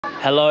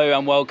Hello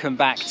and welcome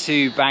back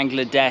to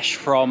Bangladesh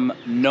from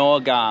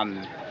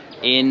Naogaon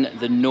in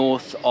the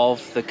north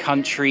of the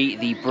country,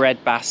 the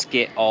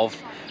breadbasket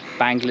of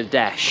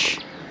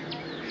Bangladesh.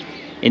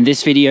 In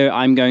this video,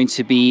 I'm going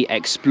to be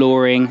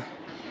exploring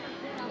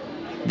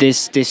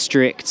this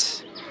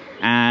district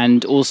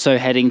and also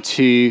heading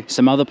to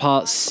some other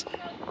parts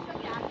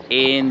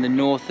in the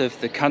north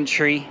of the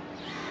country.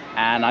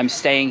 And I'm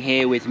staying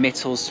here with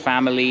Mittel's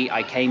family.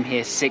 I came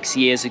here 6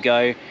 years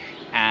ago,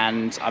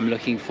 and I'm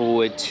looking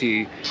forward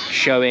to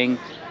showing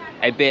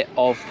a bit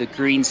of the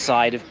green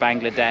side of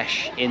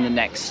Bangladesh in the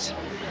next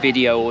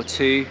video or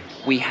two.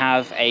 We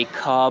have a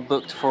car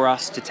booked for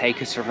us to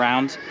take us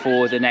around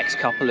for the next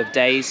couple of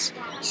days,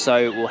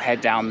 so we'll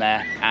head down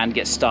there and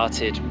get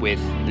started with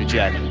the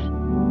journey.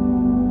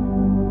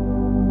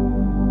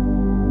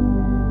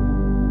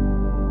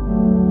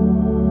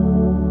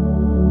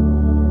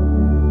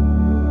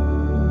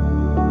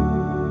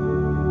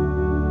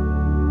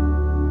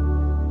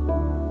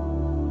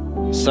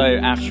 So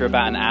after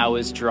about an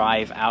hour's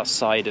drive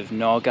outside of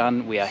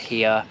Naogaon, we are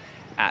here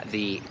at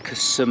the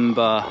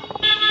Kusumba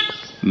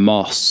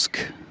Mosque.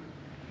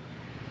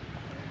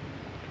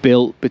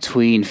 Built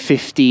between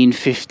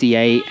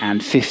 1558 and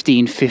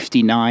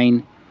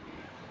 1559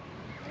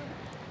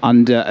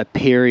 under a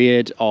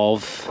period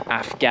of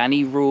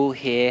Afghani rule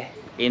here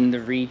in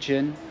the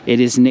region. It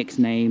is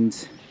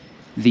nicknamed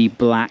the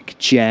Black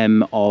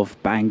Gem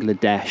of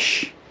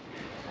Bangladesh,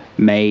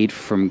 made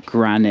from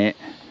granite,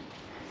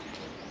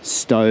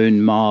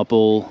 stone,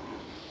 marble.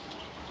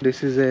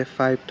 This is a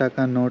 5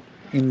 taka note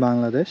in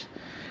Bangladesh,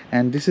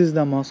 and this is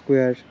the mosque we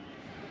are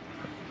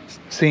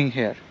seeing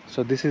here.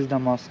 So this is the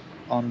mosque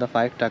on the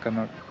 5 taka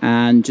note.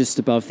 And just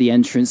above the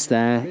entrance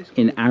there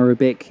in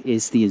Arabic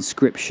is the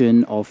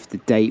inscription of the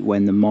date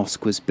when the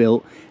mosque was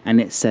built, and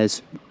it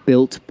says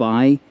built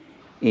by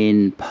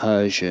in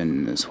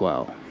Persian as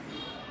well.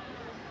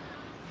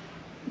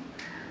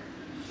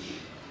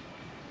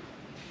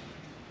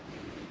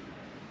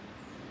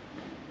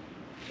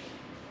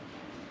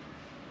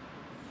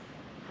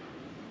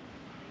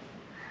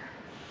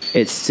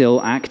 It's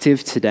still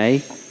active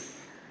today,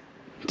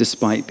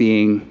 despite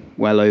being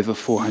well over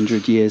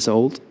 400 years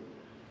old.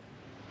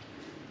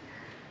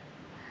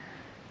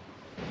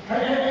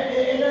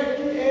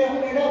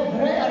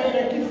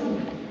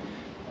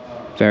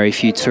 Very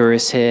few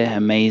tourists here.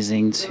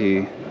 Amazing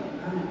to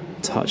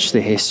touch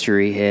the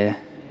history here.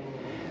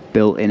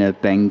 Built in a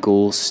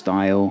Bengal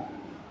style.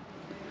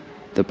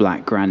 The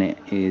black granite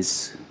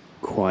is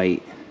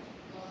quite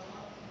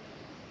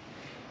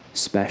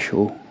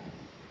special.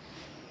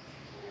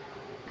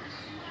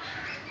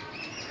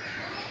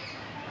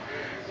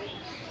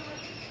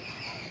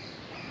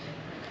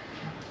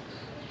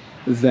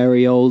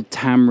 Very old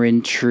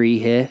tamarind tree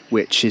here,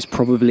 which is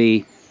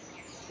probably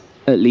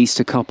at least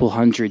a couple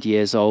hundred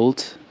years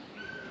old.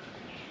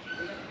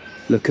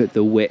 Look at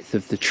the width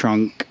of the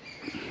trunk.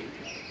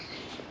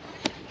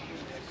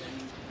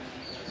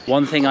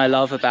 One thing I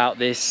love about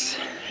this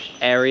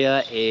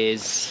area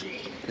is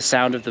the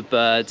sound of the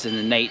birds and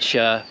the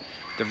nature,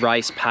 the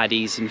rice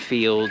paddies and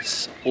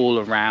fields all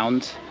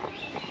around.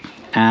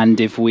 And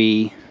if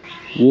we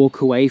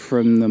walk away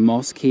from the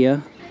mosque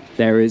here,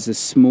 there is a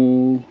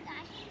small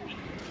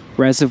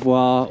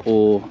reservoir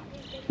or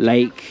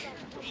lake,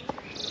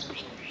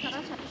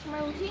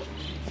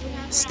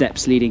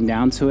 steps leading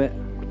down to it.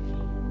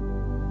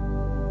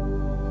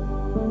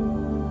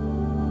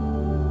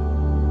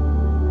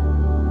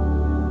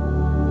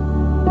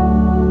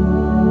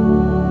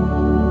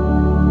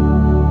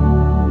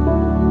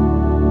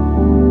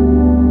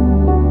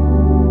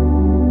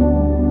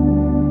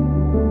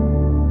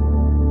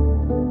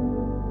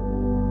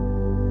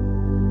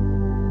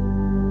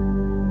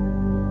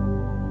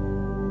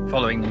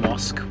 Following the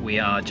mosque, we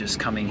are just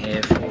coming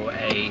here for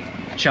a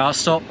cha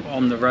stop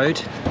on the road.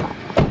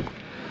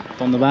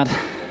 On the bad.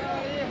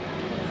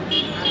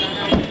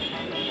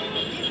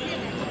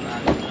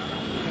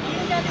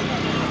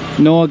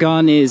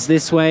 Naogaon is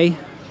this way,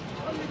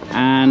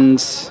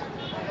 and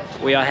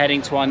we are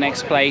heading to our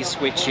next place,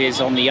 which is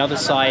on the other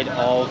side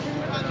of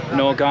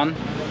Naogaon.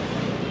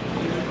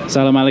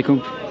 Assalamu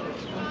alaikum.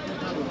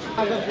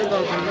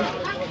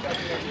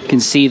 You can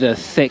see the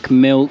thick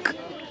milk.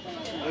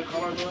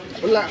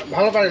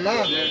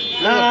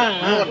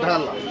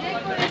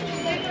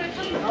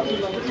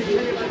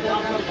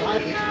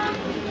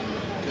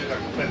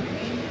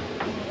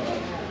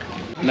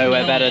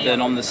 Nowhere better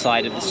than on the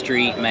side of the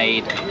street,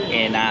 made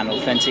in an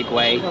authentic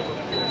way.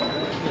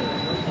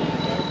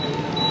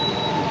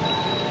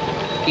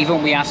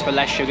 Even we asked for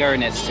less sugar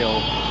and it's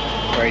still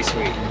very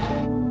sweet.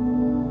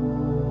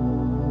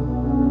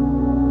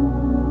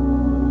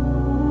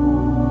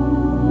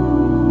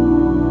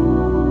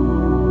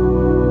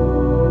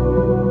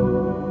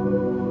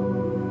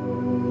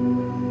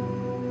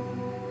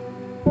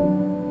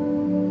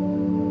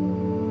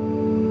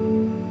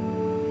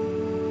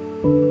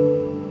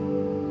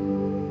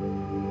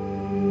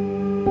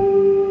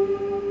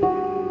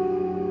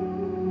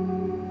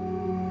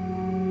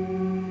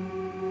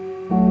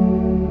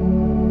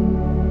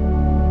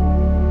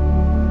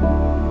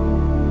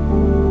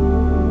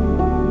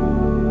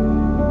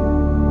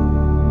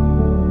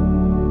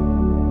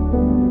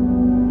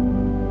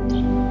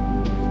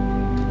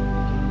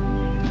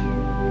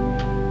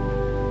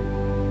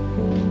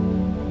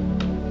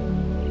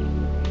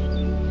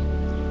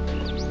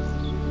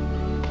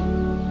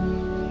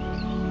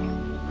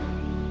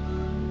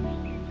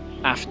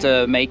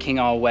 After making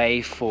our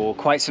way for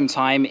quite some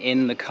time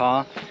in the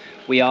car,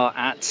 we are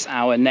at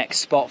our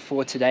next spot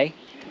for today,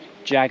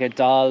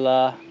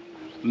 Jagadala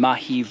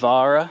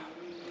Mahivara,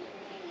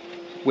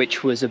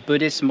 which was a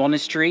Buddhist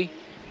monastery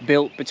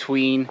built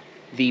between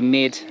the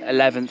mid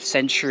 11th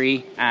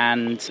century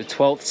and the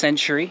 12th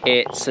century.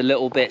 It's a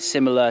little bit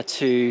similar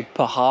to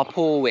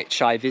Paharpur,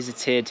 which I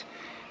visited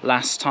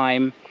last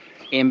time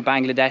in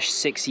Bangladesh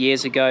 6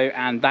 years ago,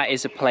 and that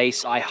is a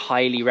place I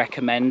highly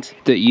recommend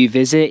that you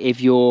visit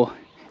if you're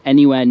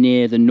anywhere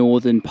near the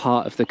northern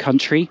part of the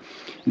country.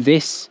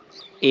 This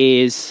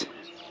is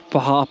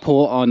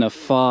Paharpur on a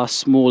far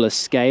smaller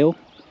scale.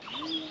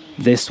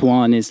 This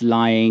one is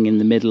lying in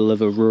the middle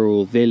of a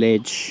rural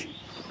village.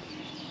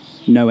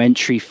 No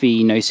entry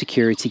fee, no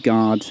security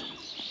guard.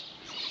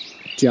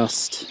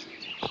 Just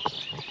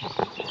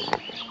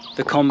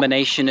the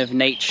combination of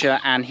nature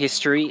and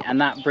history. And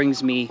that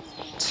brings me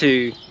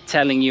to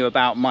telling you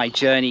about my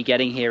journey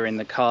getting here in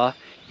the car.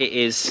 It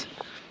is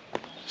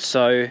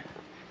so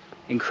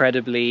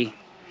incredibly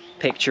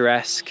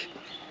picturesque.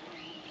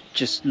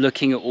 Just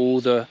looking at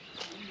all the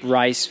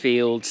rice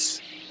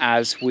fields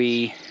as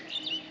we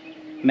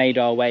made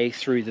our way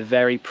through the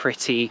very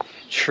pretty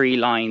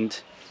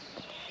tree-lined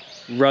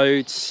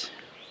roads,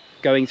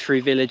 going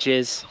through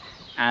villages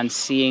and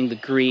seeing the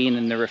green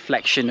and the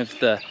reflection of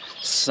the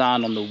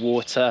sun on the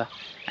water.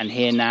 And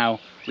here now,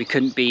 we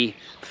couldn't be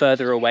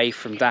further away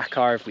from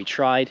Dhaka if we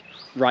tried,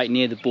 right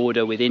near the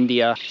border with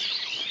India.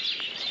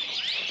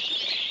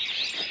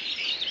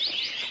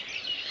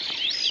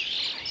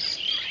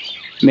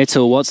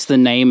 Mittal, what's the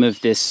name of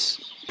this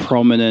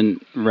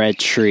prominent red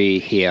tree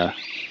here?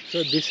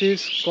 So this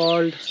is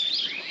called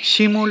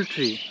shimul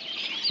tree.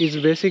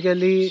 It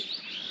basically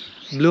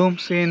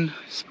blooms in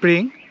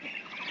spring,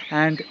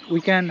 and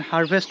we can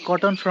harvest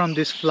cotton from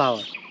this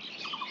flower.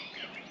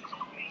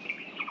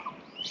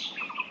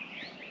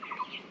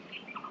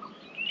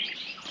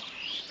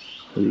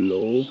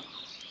 Hello.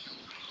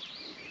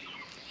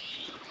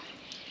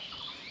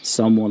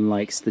 Someone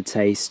likes the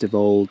taste of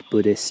old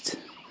Buddhist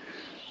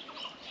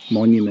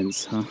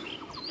monuments, huh?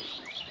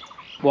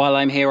 While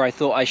I'm here, I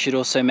thought I should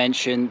also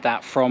mention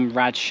that from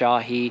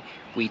Rajshahi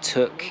we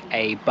took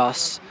a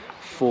bus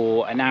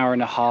for an hour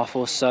and a half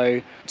or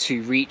so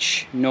to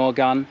reach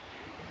Naogaon,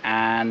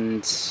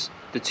 and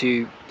the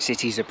two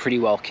cities are pretty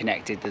well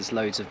connected. There's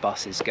loads of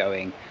buses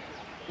going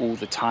all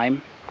the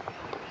time.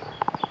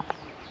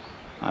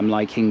 I'm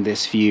liking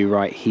this view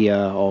right here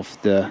of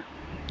the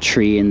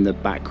tree in the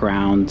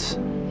background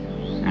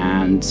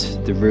and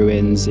the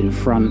ruins in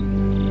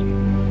front.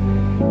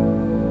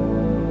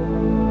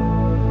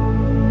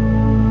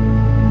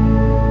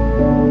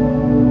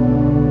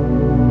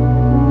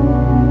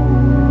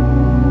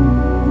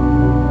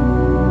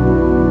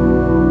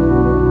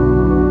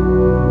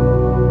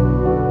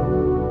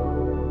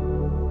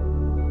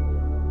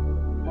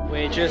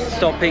 Just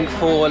stopping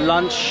for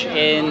lunch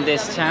in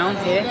this town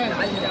here.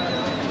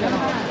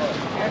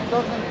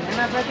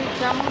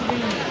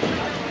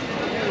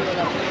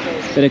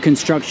 Bit of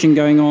construction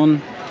going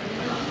on,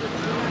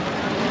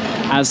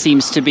 as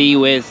seems to be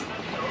with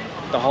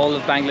the whole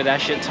of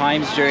Bangladesh at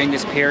times during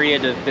this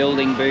period of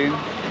building boom.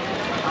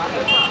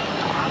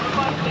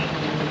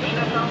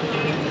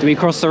 Do we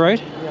cross the road?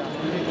 Yeah,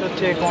 we need to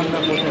check on the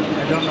button.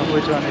 I don't know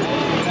which one it is.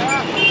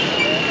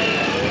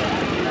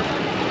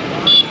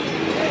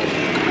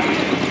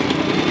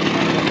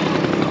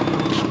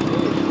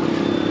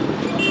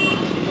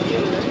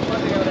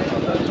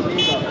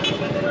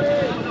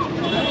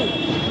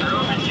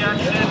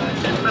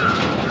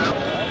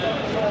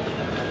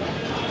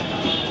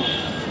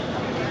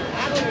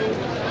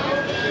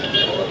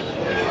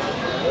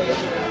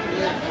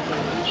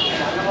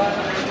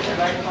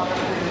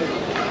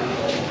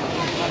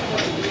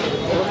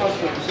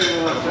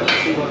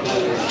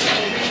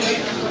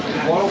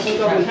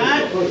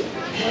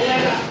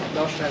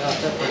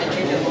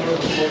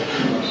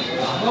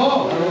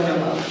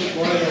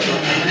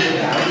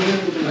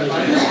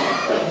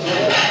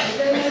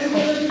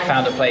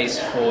 Found a place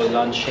for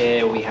lunch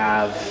here. We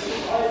have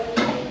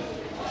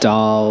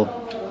dal,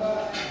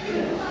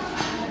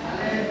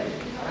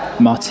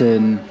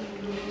 mutton,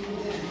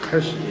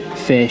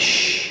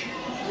 fish,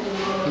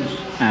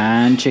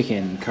 and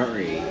chicken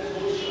curry.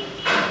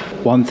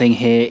 One thing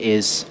here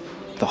is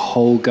the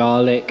whole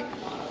garlic,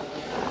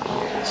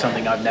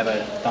 something I've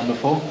never done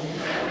before.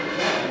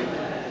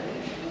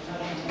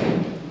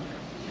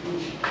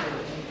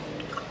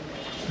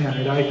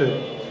 Yeah,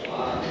 right.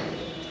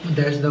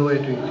 That's the way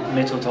to eat.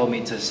 Mittal told me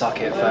to suck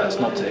it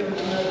first, not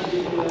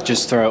to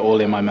just throw it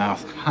all in my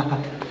mouth.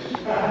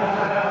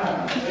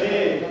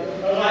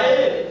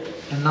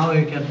 And now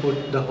you can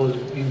put the whole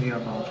in your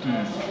mouth.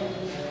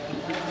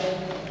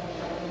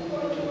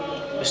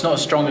 It's not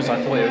as strong as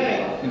I thought it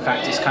would be. In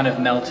fact, it's kind of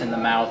melt in the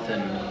mouth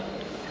and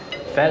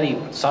fairly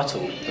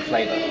subtle, the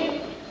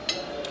flavour.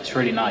 It's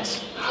really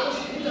nice.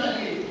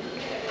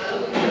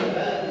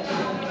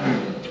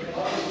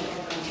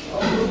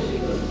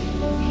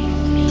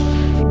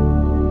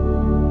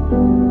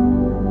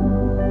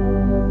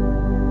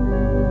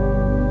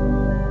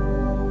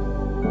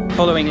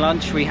 Following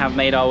lunch, we have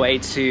made our way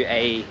to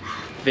a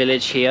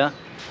village here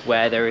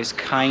where there is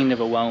kind of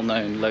a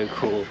well-known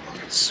local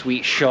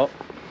sweet shop.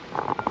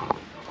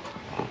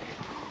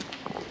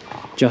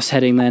 Just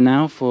heading there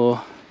now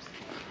for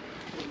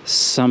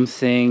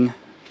something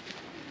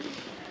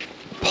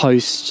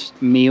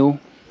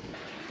post-meal.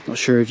 Not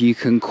sure if you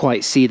can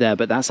quite see there,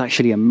 but that's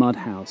actually a mud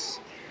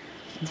house.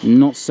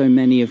 Not so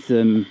many of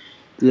them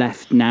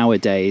left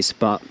nowadays,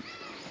 but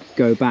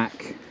go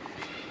back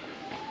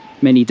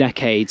many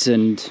decades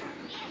and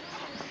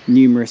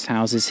numerous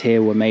houses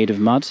here were made of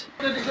mud.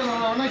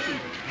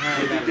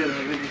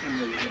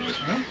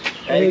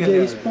 এই যে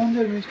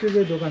স্পঞ্জের মিষ্টির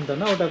যে দোকানটা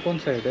না, ওটা কোন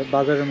সাইডে?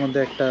 বাজারের মধ্যে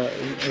একটা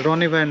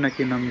রনি ভাইয়ের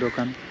নাকি নাম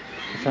দোকান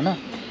আছে না?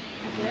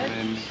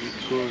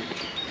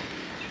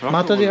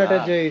 মাতাজি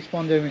হাটের যে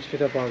স্পঞ্জের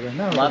মিষ্টিটা পাওয়া যায়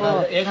না,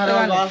 এখানে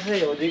আছে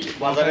ওদিক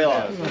বাজারে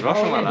আছে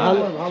রসমালাই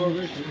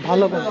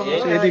ভালো ভালো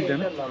এদিক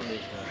দেন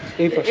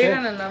এই পাশে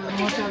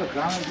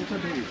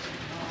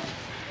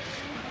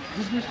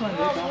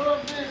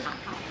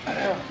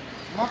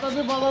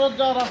মাতাজি বাজারের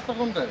যাওয়ার রাস্তা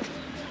কোনটা?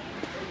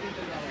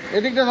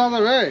 এদিকটা যাওয়া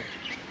যাবে?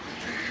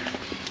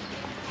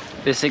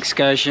 This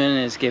excursion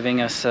is giving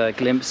us a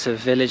glimpse of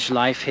village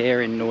life here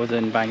in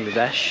northern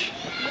Bangladesh.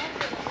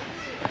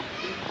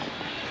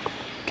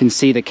 You can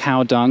see the cow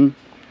dung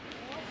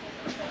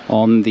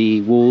on the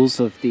walls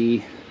of the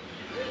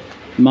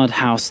mud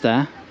house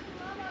there.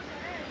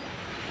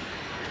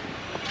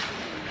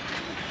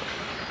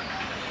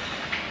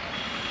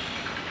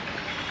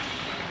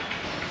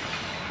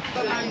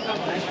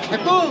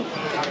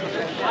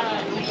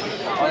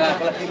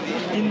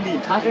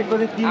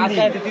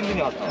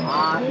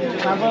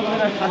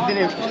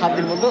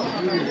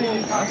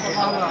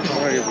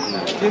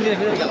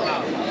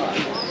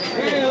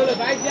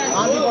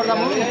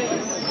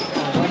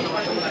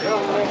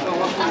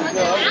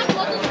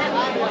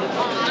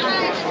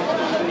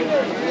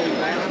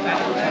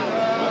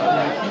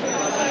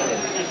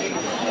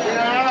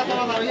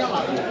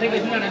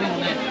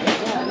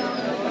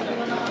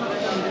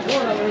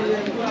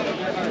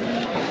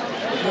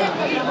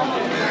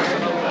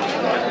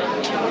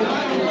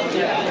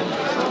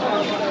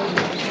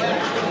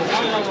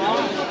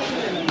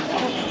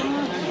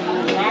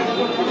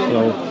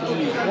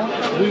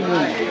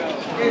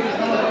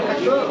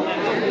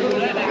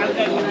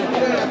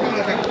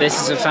 This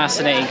is a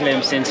fascinating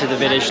glimpse into the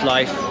village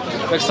life.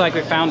 Looks like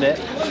we found it.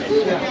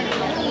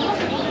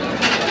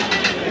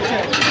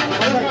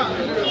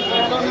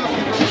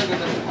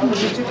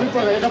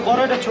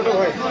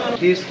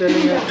 He's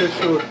telling us to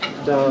shoot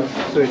the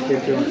sweet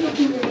potato.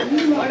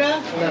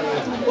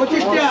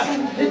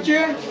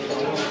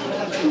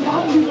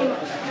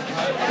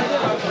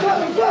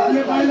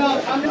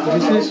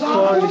 This is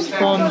called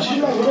sponge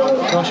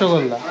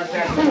rasgulla,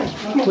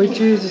 which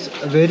is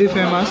very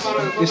famous,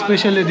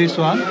 especially this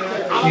one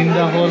in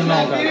the whole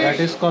Naogaon. That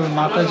is called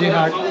Mataji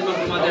Hat,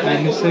 and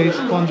it's a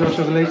sponge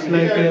rasgulla. It's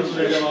like a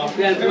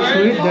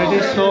sweet that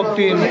is soaked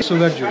in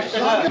sugar juice.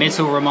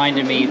 Mitchell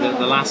reminded me that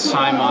the last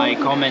time I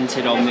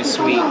commented on this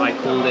sweet, I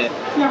called it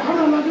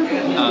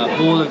a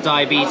ball of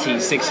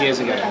diabetes 6 years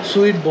ago.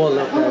 Sweet ball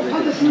of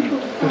diabetes,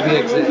 to be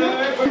exact.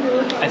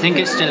 I think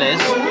it still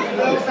is.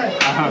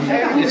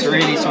 It's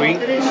really sweet,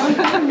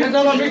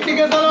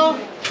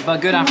 but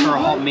good after a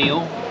hot meal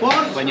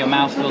when your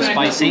mouth feels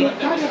spicy.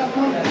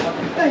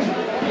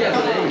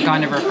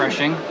 Kind of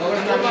refreshing,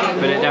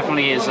 but it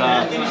definitely is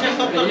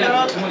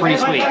pretty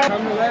sweet.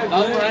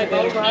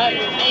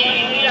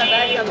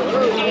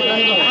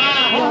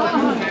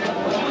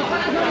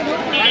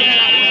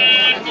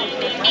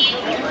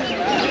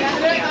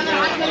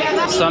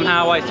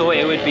 Somehow I thought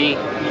it would be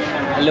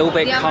a little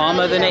bit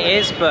calmer than it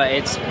is, but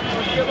it's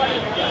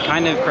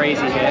kind of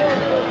crazy here.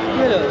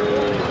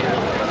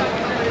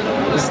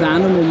 There's the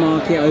animal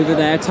market over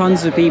there,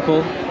 tons of people.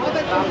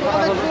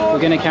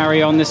 We're going to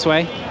carry on this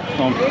way.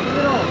 Come on.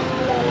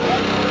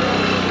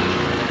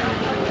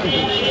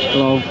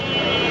 Hello.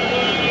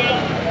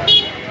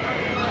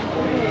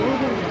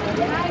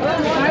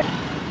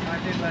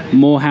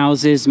 More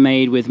houses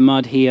made with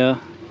mud here.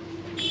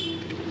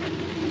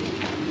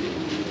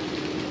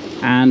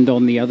 And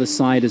on the other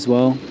side as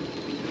well.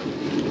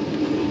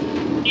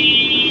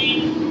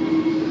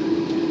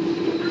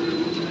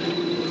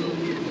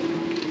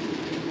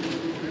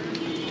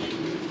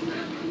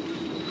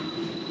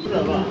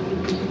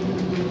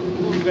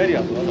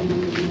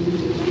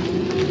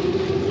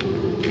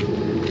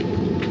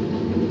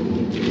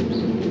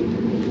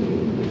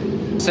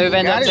 So we've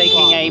ended up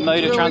taking a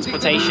mode of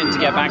transportation to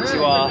get back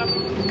to our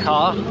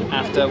car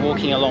after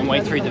walking a long way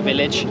through the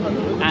village.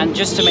 And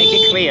just to make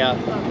it clear,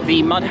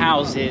 the mud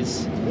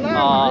houses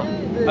are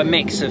a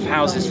mix of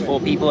houses for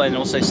people and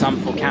also some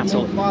for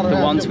cattle. The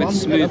ones with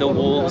smoother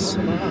walls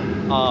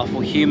are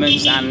for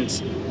humans, and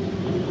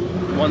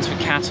the ones for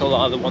cattle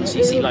are the ones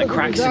you see like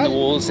cracks in the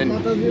walls and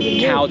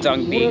cow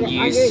dung being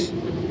used.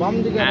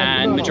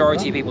 And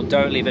majority of people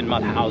don't live in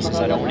mud houses.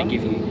 I don't want to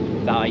give you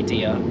that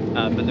idea,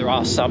 but there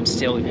are some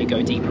still. If you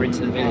go deeper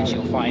into the village,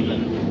 you'll find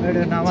them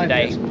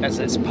today as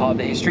it's part of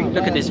the history.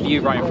 Look at this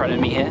view right in front of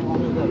me here.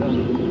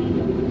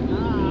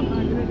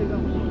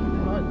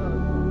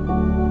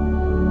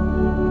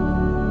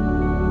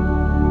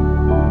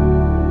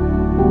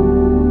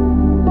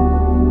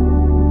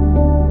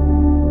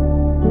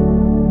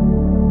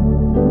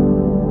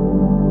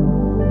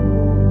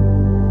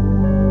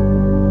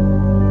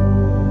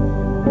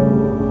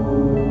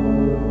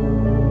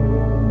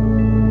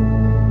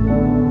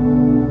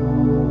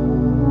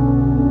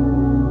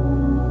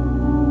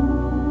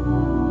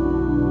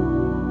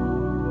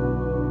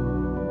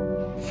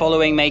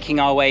 following making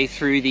our way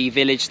through the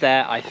village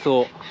there, I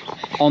thought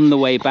on the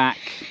way back,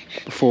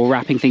 before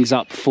wrapping things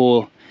up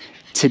for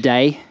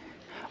today,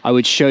 I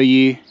would show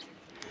you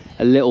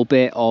a little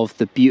bit of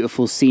the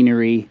beautiful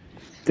scenery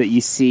that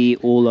you see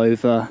all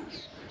over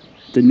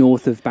the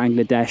north of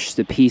Bangladesh,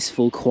 the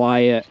peaceful,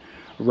 quiet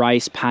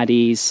rice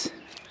paddies,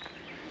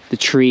 the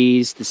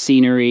trees, the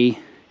scenery,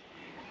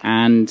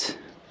 and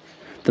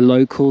the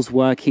locals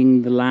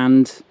working the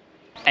land.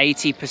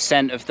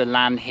 80% of the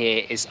land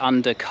here is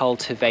under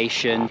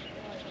cultivation.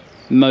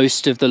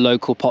 Most of the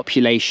local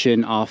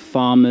population are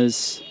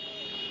farmers.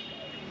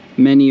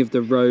 Many of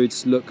the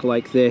roads look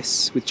like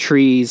this, with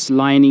trees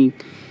lining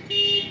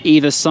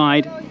either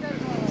side.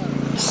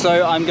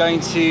 So I'm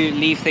going to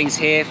leave things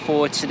here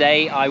for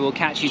today. I will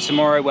catch you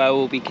tomorrow, where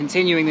we'll be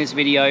continuing this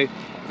video,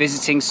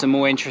 visiting some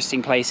more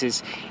interesting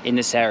places in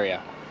this area.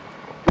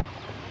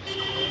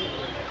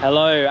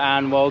 Hello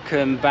and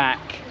welcome back.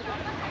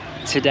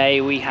 Today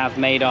we have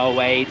made our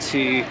way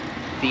to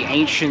the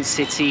ancient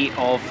city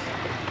of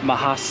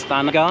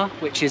Mahastanagar,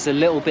 which is a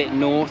little bit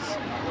north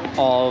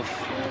of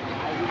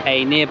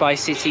a nearby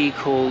city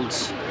called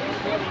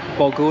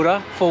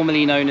Bogura,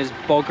 formerly known as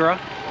Bogra.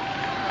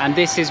 And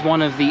this is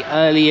one of the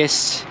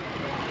earliest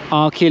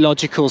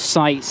archaeological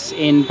sites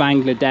in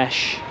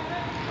Bangladesh,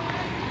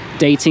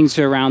 dating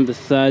to around the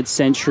 3rd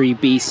century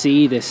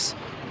BC, this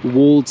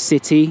walled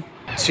city.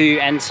 To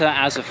enter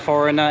as a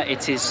foreigner,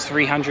 it is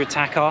 300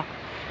 taka,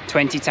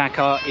 20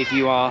 taka if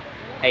you are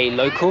a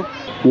local.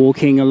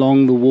 Walking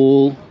along the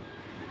wall,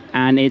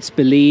 and it's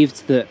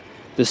believed that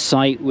the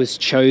site was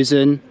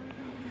chosen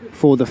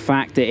for the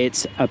fact that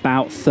it's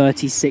about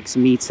 36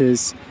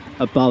 meters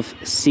above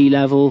sea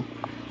level.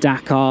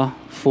 Dhaka,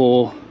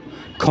 for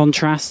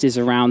contrast, is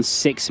around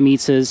 6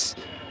 meters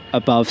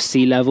above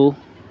sea level.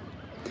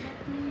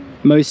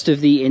 Most of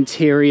the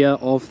interior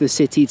of the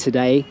city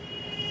today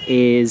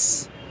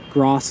is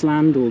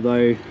grassland,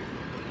 although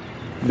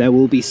there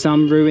will be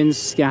some ruins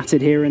scattered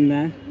here and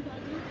there.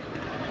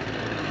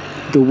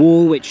 The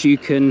wall which you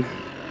can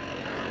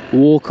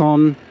walk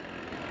on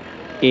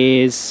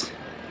is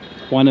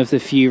one of the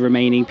few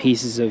remaining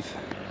pieces of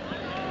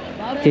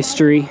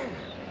history.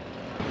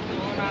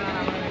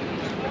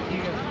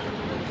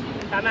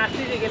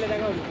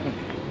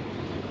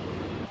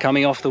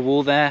 Coming off the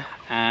wall there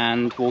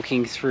and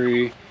walking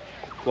through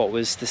what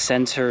was the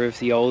center of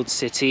the old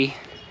city.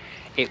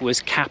 It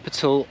was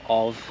capital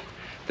of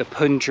the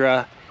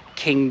Pundra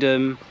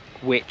kingdom,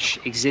 which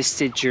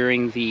existed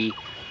during the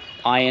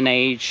Iron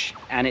Age,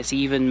 and it's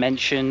even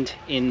mentioned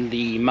in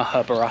the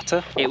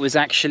Mahabharata. It was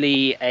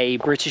actually a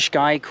British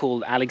guy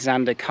called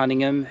Alexander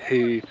Cunningham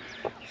who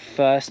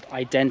first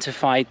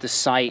identified the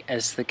site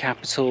as the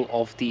capital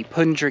of the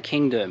Pundra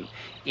kingdom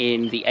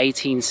in the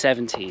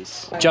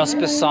 1870s. Just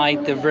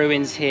beside the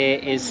ruins here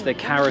is the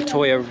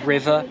Karatoya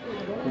River,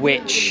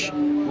 which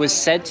was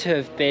said to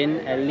have been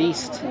at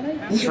least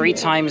 3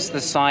 times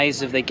the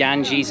size of the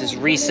Ganges as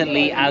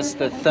recently as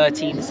the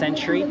 13th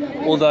century,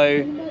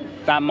 although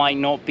that might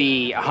not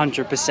be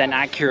 100%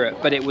 accurate,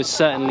 but it was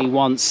certainly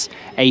once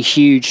a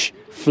huge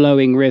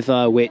flowing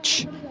river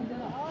which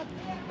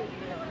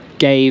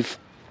gave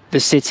the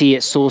city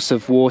its source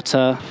of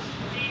water.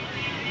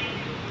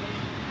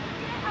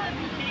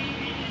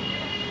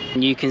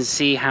 And you can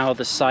see how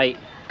the site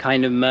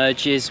kind of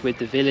merges with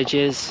the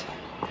villages.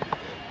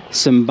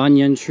 Some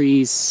banyan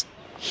trees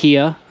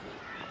here,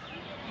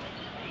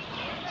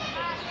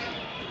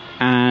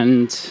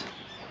 and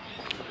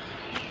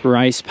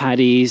rice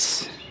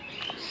paddies,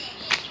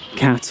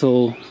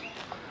 cattle,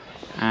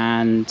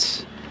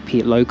 and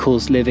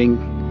locals living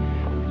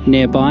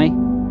nearby.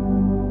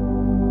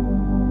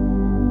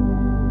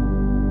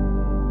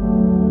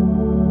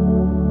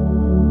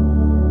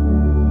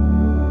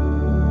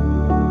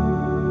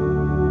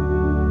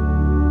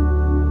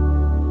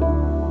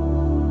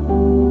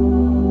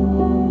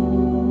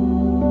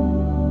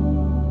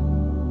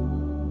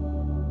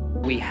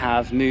 We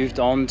have moved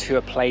on to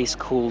a place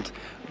called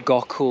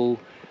Gokul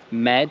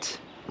Med,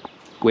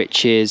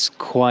 which is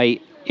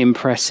quite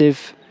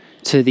impressive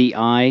to the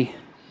eye.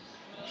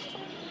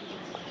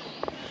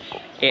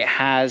 It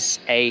has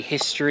a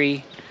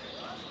history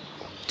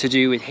to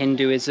do with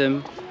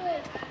Hinduism.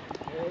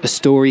 A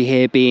story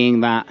here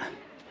being that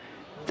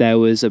there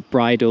was a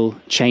bridal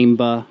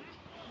chamber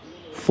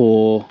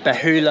for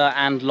Bahula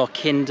and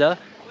Lokinda,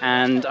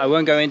 and I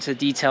won't go into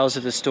details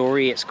of the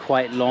story, it's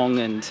quite long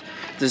and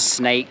there's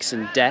snakes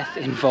and death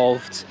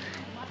involved,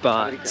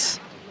 but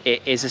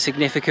it is a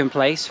significant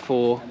place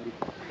for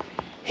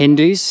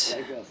Hindus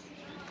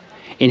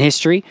in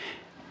history.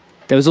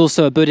 There was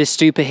also a Buddhist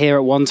stupa here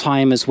at one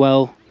time as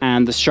well,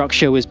 and the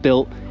structure was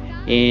built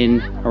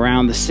in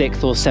around the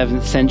 6th or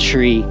 7th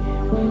century.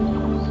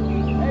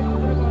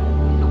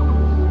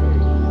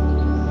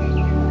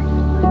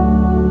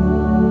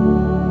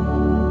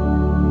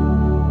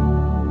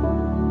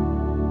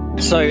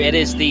 So it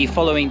is the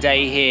following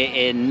day here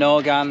in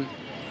Naogaon,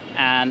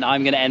 and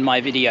I'm going to end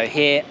my video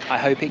here. I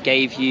hope it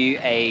gave you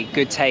a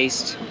good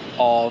taste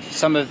of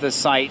some of the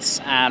sites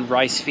and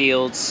rice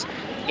fields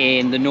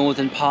in the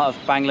northern part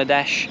of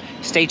Bangladesh.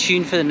 stay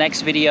tuned for the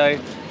next video.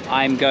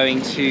 I'm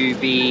going to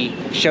be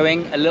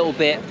showing a little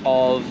bit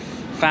of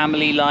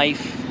family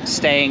life,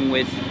 staying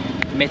with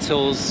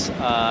Mittel's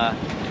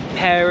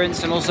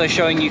parents, and also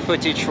showing you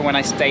footage from when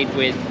I stayed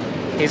with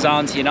his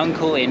auntie and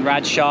uncle in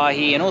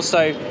Rajshahi, and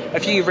also a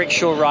few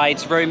rickshaw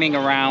rides roaming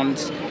around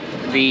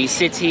the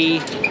city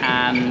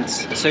and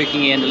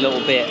soaking in a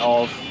little bit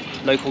of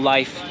local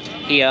life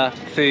here,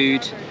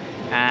 food,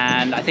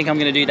 and I think I'm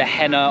going to do the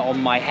henna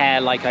on my hair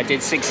like I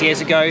did 6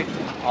 years ago.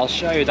 I'll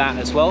show that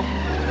as well.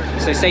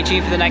 So stay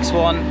tuned for the next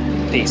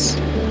one. Peace.